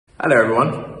Hello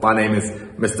everyone, my name is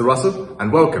Mr. Russell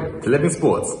and welcome to Living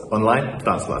Sports online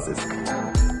dance classes.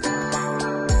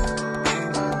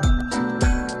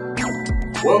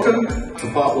 Welcome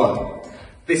to part 1.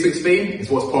 This week's theme is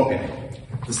what's popping.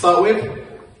 To start with,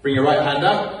 bring your right hand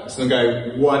out. It's going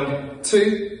to go 1,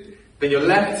 2, then your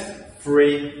left,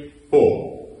 3,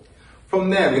 4.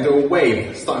 From there, we do a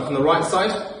wave starting from the right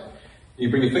side. You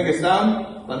bring your fingers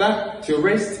down like that to your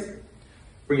wrist.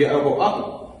 Bring your elbow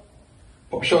up,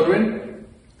 pop shoulder in,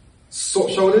 swap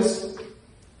shoulders,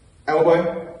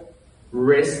 elbow,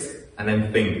 wrist, and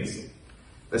then fingers.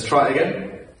 Let's try it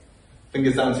again.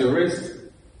 Fingers down to your wrist,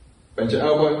 bend your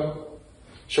elbow,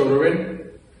 shoulder in,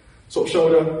 swap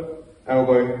shoulder,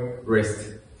 elbow, wrist,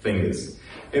 fingers.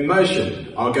 In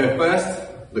motion, I'll go first.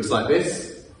 Looks like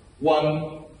this.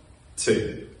 1,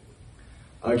 2.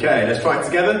 Okay, let's try it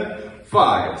together.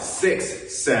 5,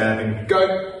 6, 7,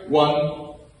 go.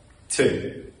 1,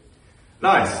 2.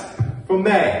 Nice. From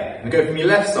there, go from your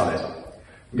left side.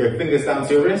 Go fingers down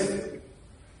to your wrist,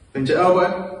 bend your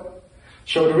elbow,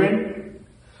 shoulder in,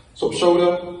 swap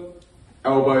shoulder,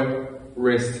 elbow,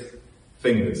 wrist,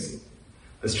 fingers.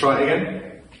 Let's try it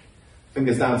again.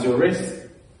 Fingers down to your wrist,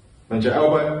 bend your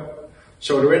elbow,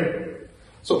 shoulder in,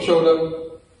 swap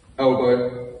shoulder,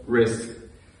 elbow, wrist,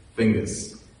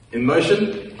 fingers. In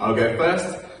motion, I'll go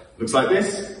first. Looks like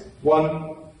this.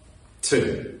 1,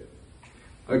 2.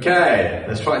 Okay,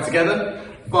 let's try it together.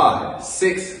 5,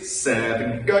 6,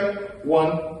 7, go.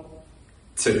 1,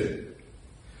 2.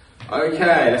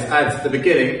 Okay, let's add the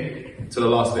beginning to the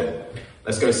last bit.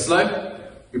 Let's go slow.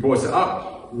 We brought it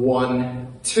up.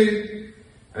 1, 2,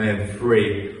 and then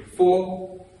 3,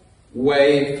 4.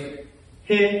 Wave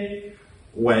here,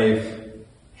 wave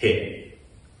here.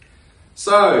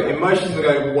 So, in motion we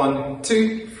go 1,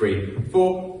 2, 3,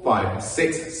 4, 5,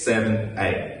 6, 7,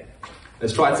 8.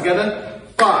 Let's try it together.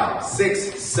 5,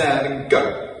 6, 7,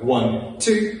 go. 1,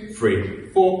 2, 3,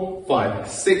 4, 5,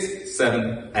 6,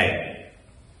 7, 8.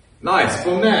 Nice.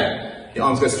 From there, your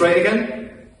arms go straight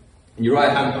again. Your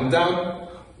right hand come down.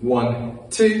 1,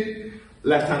 2.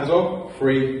 Left hand as well.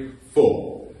 3,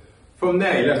 4. From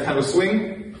there, your left hand will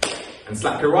swing and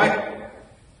slap your right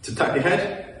to tap your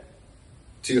head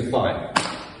to your thigh.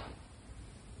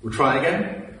 We'll try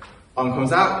again. Arm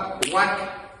comes out.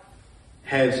 Whack.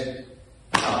 Head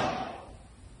up.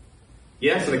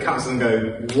 Yeah, so the counts are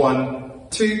going to go 1,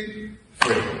 2,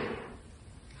 3.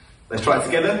 Let's try it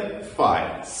together.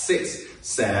 5, 6,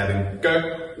 7,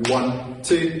 go. 1,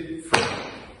 2, 3.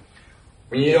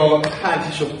 When your hand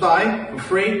hits your thigh for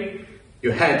 3,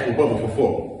 your head will bubble for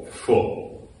 4.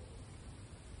 4.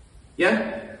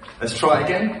 Yeah? Let's try it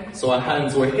again. So our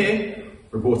hands were here.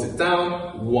 We brought it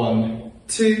down. 1,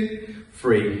 2,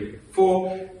 3,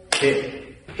 4.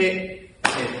 Hit, hit,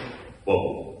 hit,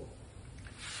 wobble.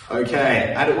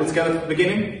 Okay, add it all together from the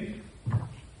beginning.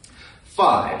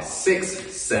 5,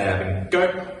 6, 7, go.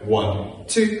 1,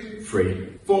 2,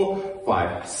 3, 4,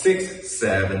 5, 6,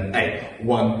 7, 8.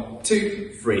 1,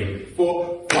 2, 3,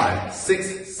 4, 5,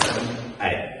 6, 7,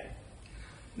 8.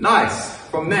 Nice.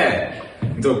 From there,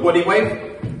 do a body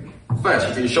wave. First,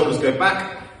 you do your shoulders go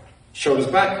back,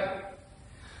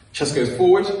 chest goes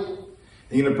forward.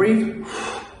 Then you're gonna breathe,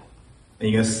 and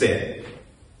you're gonna sit.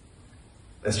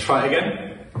 Let's try it again.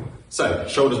 So,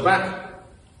 shoulders back,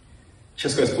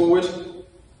 chest goes forward,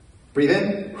 breathe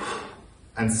in,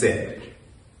 and sit.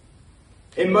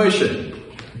 In motion,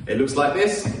 it looks like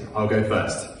this. I'll go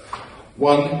first.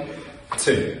 1,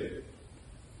 2.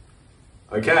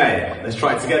 Okay, let's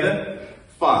try it together.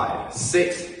 5,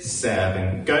 6,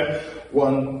 7, go.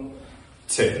 1,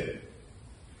 2.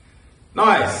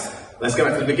 Nice. Let's go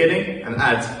back to the beginning and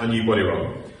add a new body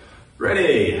roll.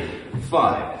 Ready?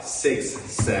 5, 6,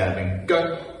 7,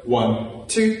 go. 1,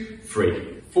 2,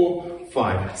 3, 4,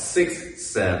 5, 6,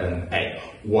 7, 8.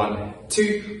 1,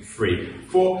 2, 3,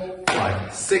 4,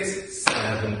 5, 6,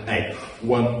 7, 8.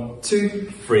 1,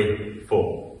 2, 3,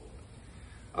 4.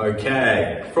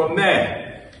 Okay, from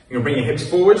there, you're gonna bring your hips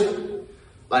forward,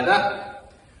 like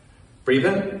that. Breathe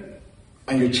in,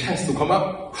 and your chest will come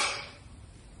up.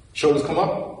 Shoulders come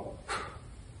up.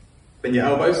 Then your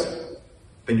elbows,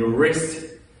 then your wrist,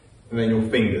 and then your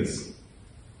fingers.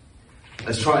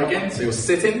 Let's try it again. So you're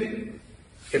sitting,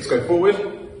 hips go forward,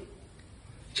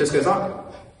 chest goes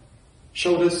up,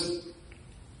 shoulders,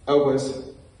 elbows,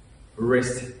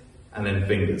 wrist, and then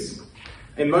fingers.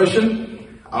 In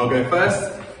motion, I'll go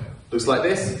first. Looks like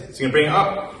this. So you're gonna bring it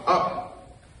up,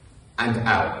 and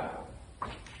out.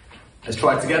 Let's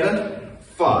try it together.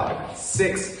 5,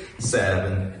 6,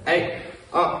 7, 8,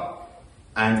 up,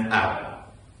 and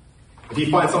out. If you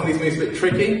find some of these moves a bit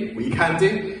tricky, what you can do,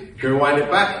 you can rewind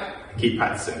it back, keep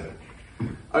practicing.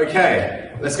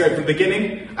 Okay, let's go from the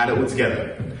beginning, add it all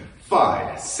together.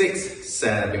 5, 6,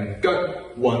 7, go.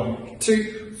 1,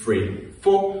 2, 3,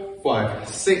 4, 5,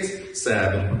 6,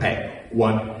 7, 8.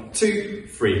 1, 2,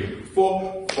 3,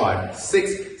 4, 5,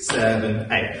 6,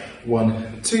 7, 8.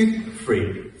 1, 2,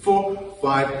 3, 4,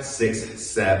 5, 6,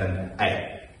 7,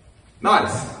 8.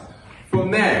 Nice. From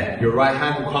there, your right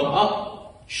hand will come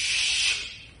up,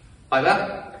 shh, like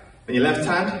that. Then your left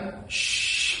hand,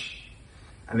 shh.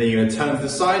 And then you're going to turn to the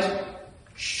side,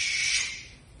 shh.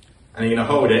 And you're going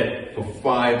to hold it for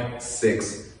 5,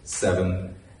 6,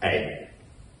 7, 8.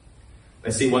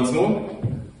 Let's see once more.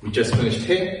 We just finished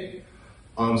here.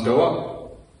 Arms go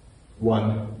up.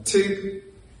 1, 2.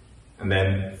 And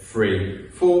then 3,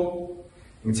 4.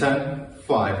 You turn.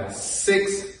 5,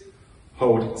 6.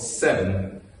 Hold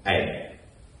 7, 8.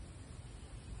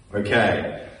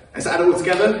 Okay. Let's add it all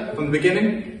together from the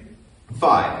beginning.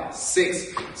 5,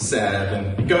 6,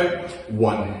 7, go.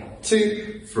 1,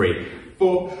 2, 3,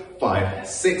 4, 5,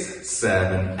 6,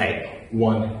 7, 8.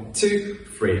 1, 2,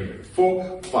 3,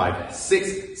 4, 5,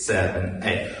 6, 7,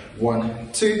 8.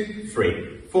 1, 2,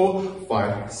 3, 4,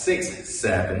 5, 6,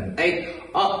 7, 8.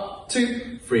 Up,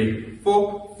 2, 3,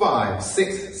 4, 5,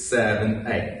 6, 7,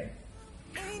 8.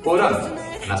 Well done.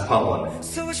 And that's part 1.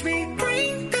 So watch me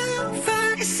bring the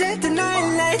fire, set the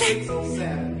night light. 6,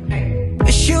 7,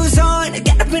 8. Shoes on,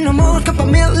 get up in the mood, cup of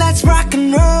milk, let's rock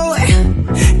and roll.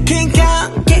 Kink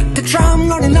out, kick the drum,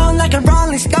 rolling on like a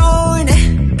rolling stone.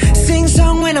 Sing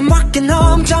song when I'm walking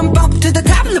home, jump up to the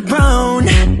top of the brown.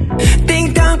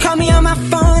 Ding dong, call me on my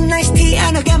phone, nice tea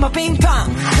and I'll get my ping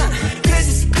pong. This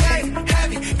is great,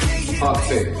 heavy. Part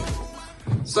 2.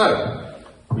 So,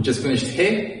 we just finished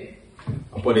here.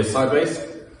 Our body is sideways.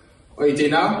 What you do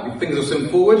now, your fingers will swing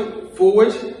forward,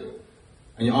 forward,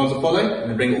 and your arms will follow, and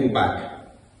then bring it all back.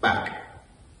 Back.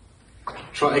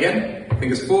 Try it again.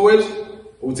 Fingers forward,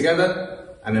 all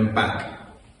together, and then back.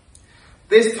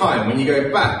 This time, when you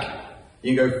go back,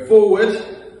 you can go forward,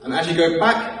 and as you go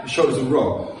back, your shoulders will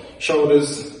roll.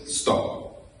 Shoulders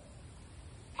stop.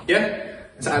 Yeah?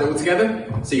 Let's add it all together.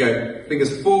 So you go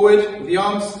fingers forward with the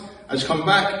arms, as you come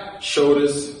back,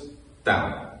 shoulders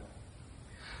down.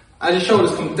 As your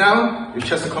shoulders come down, your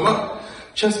chest will come up,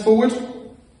 chest forward,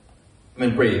 and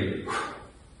then breathe.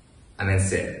 And then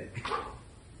sit.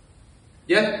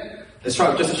 Yeah? Let's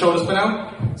try just the shoulders for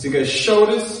now. So you go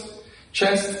shoulders,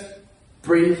 chest,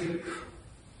 breathe,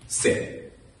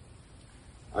 sit.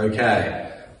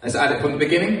 Okay. Let's add it from the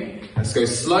beginning. Let's go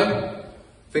slow.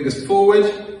 Fingers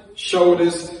forward,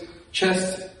 shoulders,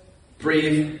 chest,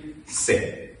 breathe,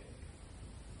 sit.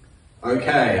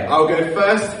 Okay, I'll go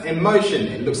first. In motion,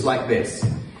 it looks like this.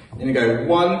 And you go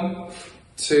 1,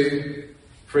 2,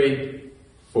 3,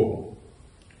 4.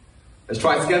 Let's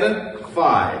try it together.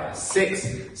 5,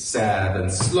 6, 7,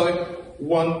 slow.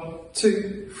 1,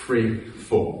 2, 3,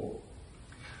 4.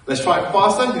 Let's try it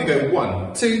faster. You're going to go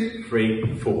 1, 2,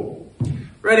 3, 4.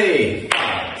 Ready?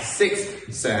 5,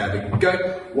 6, 7,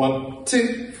 go. 1,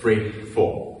 2, 3,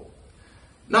 4.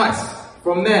 Nice.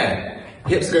 From there,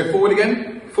 hips go forward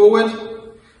again. Forward.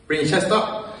 Bring your chest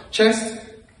up. Chest.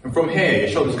 And from here, your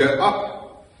shoulders go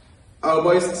up.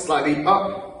 Elbows slightly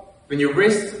up. Then your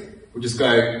wrist will just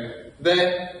go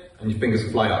there, and your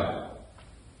fingers fly up.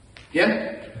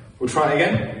 Yeah? We'll try it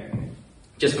again.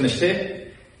 Just finished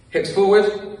here. Hips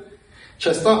forward,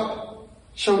 chest up,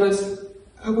 shoulders,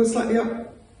 elbows slightly up,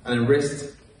 and then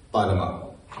wrist, fly them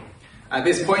up. At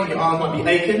this point, your arms might be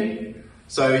aching,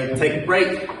 so you can take a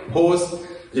break, pause,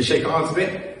 just shake your arms a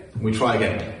bit, and we'll try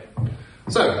again.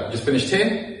 So, just finished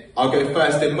here. I'll go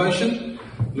first in motion.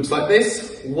 Looks like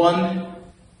this. 1,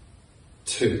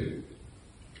 2.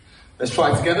 Let's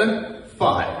try it together.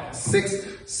 5,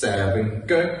 6, 7,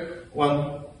 go.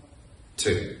 1,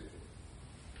 2.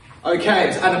 Okay,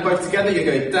 let's add them both together. You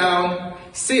go down,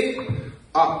 sit,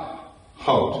 up,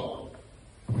 hold.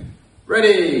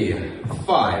 Ready?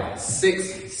 5,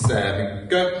 6, 7,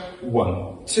 go.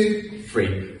 1, 2,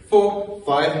 3, 4,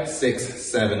 5, 6,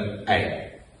 7,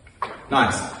 8.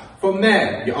 Nice. From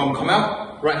there, your arm come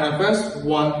out. Right hand first.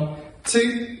 1,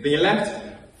 2. Then your left.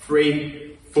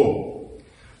 3, 4.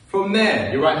 From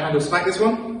there, your right hand will smack this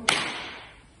one.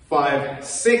 5,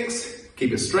 6.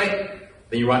 Keep it straight.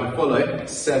 Then your right will follow.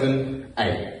 7,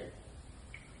 8.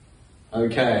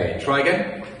 Okay, try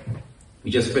again.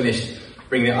 We just finished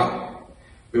bringing it up.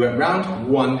 We went round.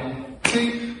 1,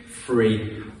 2,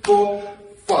 3, 4,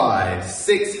 5,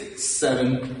 6,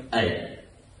 7, 8.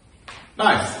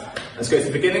 Nice. Let's go to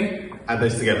the beginning. Add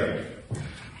those together.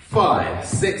 5,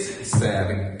 6,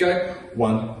 7, go.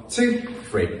 1, 2,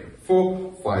 3,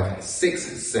 4, 5,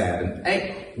 6, 7,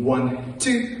 8. 1,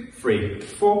 2, 3,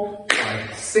 4,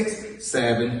 5, 6,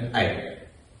 7, 8.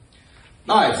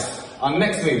 Nice. Our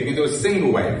next move, you can do a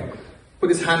single wave. Put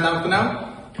this hand down for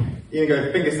now. You're going to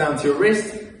go fingers down to your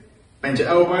wrist, bend your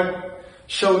elbow,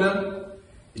 shoulder,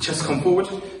 your chest come forward,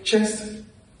 chest,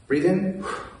 breathe in,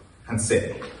 and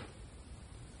sit.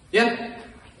 Yeah?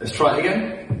 Let's try it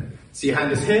again. So your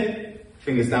hand is here,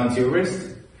 fingers down to your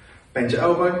wrist, bend your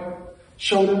elbow,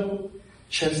 shoulder,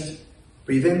 chest,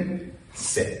 breathe in,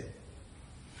 sit.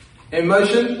 In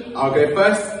motion, I'll go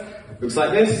first. Looks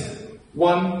like this.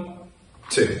 1,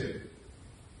 2.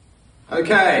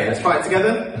 Okay, let's try it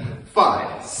together.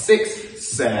 5, 6,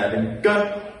 7,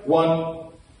 go.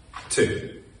 1,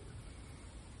 2.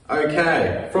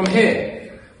 Okay, from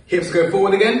here, hips go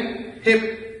forward again.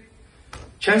 Hip,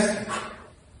 chest,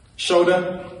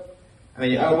 shoulder, and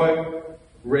then your elbow,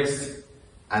 wrist,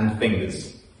 and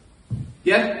fingers.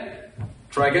 Yeah?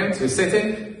 Try again. So we're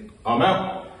sitting, arm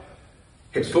out,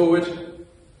 hips forward,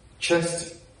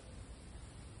 chest,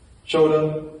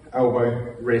 shoulder,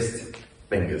 elbow, wrist,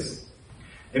 fingers.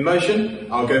 In motion,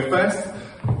 I'll go first.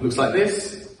 Looks like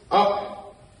this.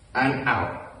 Up and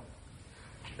out.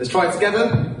 Let's try it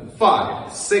together.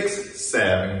 5, 6,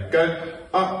 7, go.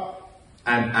 Up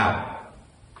and out.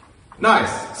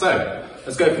 Nice. So,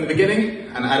 let's go from the beginning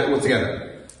and add it all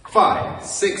together. 5,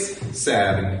 6,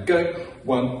 7, go.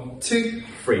 1, 2,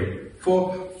 3,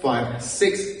 4, 5,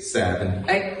 6, 7,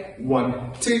 8.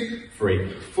 1, 2,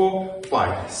 3, 4,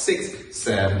 5, 6,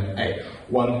 7, 8.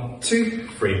 1, 2,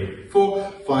 3,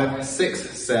 4, 5,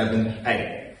 6, 7,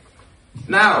 8.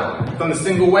 Now, done the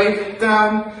single wave,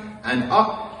 down and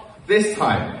up. This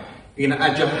time, you're going to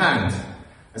add your hand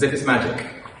as if it's magic.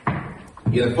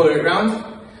 You're going to follow it around.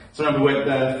 So remember with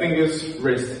the fingers,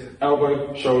 wrist,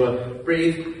 elbow, shoulder,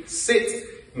 breathe, sit.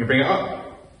 You're going to bring it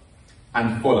up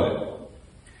and follow.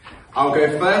 I'll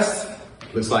go first.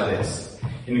 Looks like this.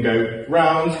 You're going to go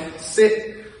round,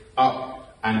 sit,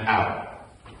 up and out.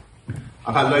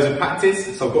 I've had loads of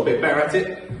practice, so I've got a bit better at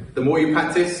it. The more you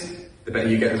practice, the better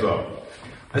you get as well.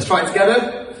 Let's try it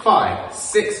together. 5,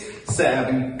 6,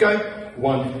 7, go.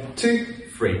 1, 2,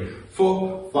 3,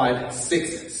 4, 5,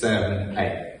 6, 7,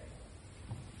 8.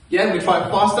 Yeah, we try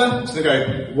it faster. Just gonna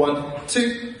go 1,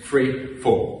 2, 3,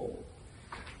 4.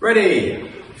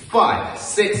 Ready? 5,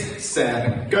 6,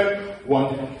 7, go.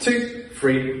 1, 2,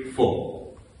 3,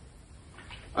 4.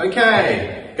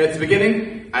 Okay, go to the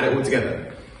beginning, add it all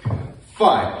together.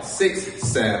 5, 6,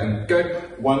 7, go.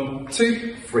 1,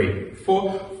 2, 3,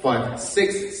 4, 5,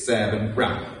 6, 7,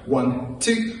 round. 1,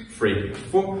 2, 3,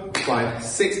 4, 5,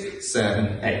 6,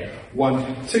 7, 8.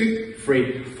 1, 2,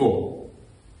 3, 4.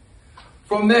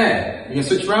 From there, you can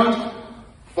switch around.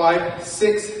 5,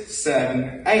 6,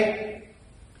 7, 8.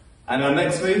 And our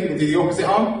next move, you can do the opposite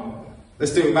arm.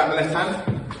 Let's do it back the left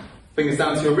hand. Fingers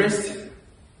down to your wrist.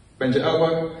 Bend your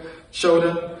elbow,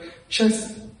 shoulder,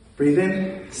 chest. Breathe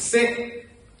in, sit.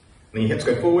 Then your hips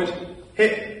go forward.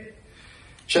 Hip,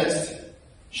 chest,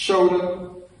 shoulder,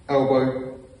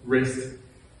 elbow, wrist,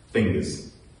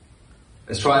 fingers.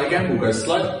 Let's try it again. We'll go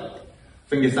slow.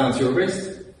 Fingers down to your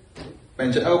wrist.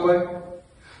 Bend your elbow,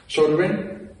 shoulder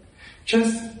in,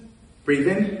 chest. Breathe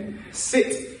in,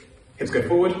 sit. Hips go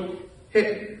forward.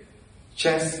 Hip,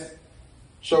 chest,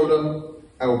 shoulder,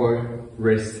 elbow,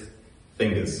 wrist,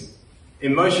 fingers.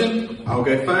 In motion, I'll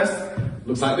go first.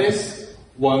 Looks like this.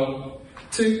 1,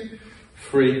 2,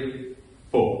 3,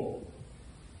 4.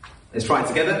 Let's try it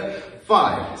together.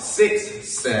 5, 6,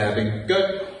 7,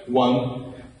 go.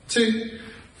 1, 2,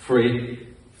 3,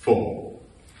 4.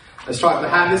 Let's try it with the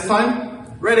hand this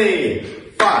time. Ready?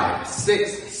 5,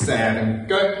 6, 7,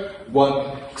 go.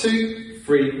 1, 2,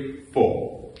 3,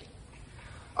 4.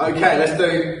 Okay, let's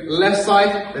do left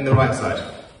side, then the right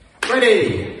side.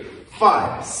 Ready?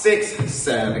 5, 6,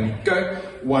 7, go.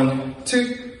 1,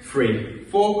 2, 3,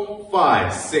 4,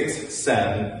 5, 6,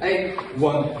 7, 8.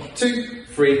 1, 2,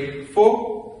 3,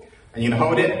 4. And you're gonna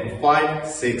hold it for 5,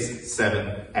 6,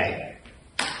 7, 8.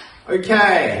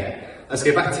 Okay, let's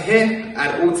go back to here,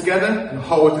 add it all together, and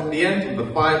hold at the end for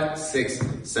 5, 6,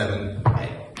 7, 8.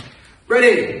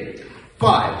 Ready?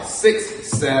 5, 6,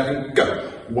 7,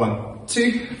 go. 1,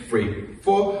 2, 3,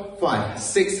 4, 5,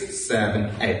 6,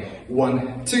 7, 8.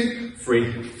 1, 2,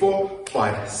 3, 4,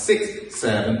 5, 6,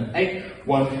 7, 8.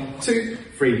 1, 2,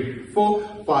 3,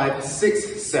 4, 5,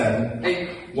 6, 7, 8.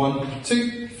 1,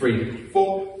 2, 3,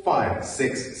 4, 5,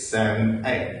 6, 7,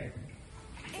 8.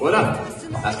 Well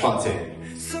done. That's part 2.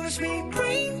 So watch me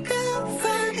bring the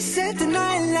fire, set the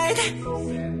night light.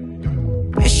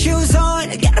 shoes on,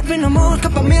 get up in the morning,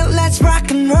 cup of milk, let's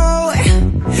rock and roll.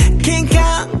 Kink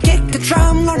out, kick the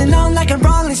drum, rolling on like a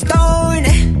rolling stone.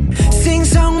 Sing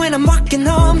song when I'm walking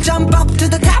home, jump up to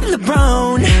the top of the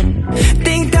brown.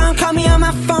 Ding dong, call me on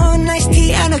my phone, nice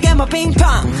tea and I'll get my ping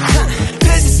pong.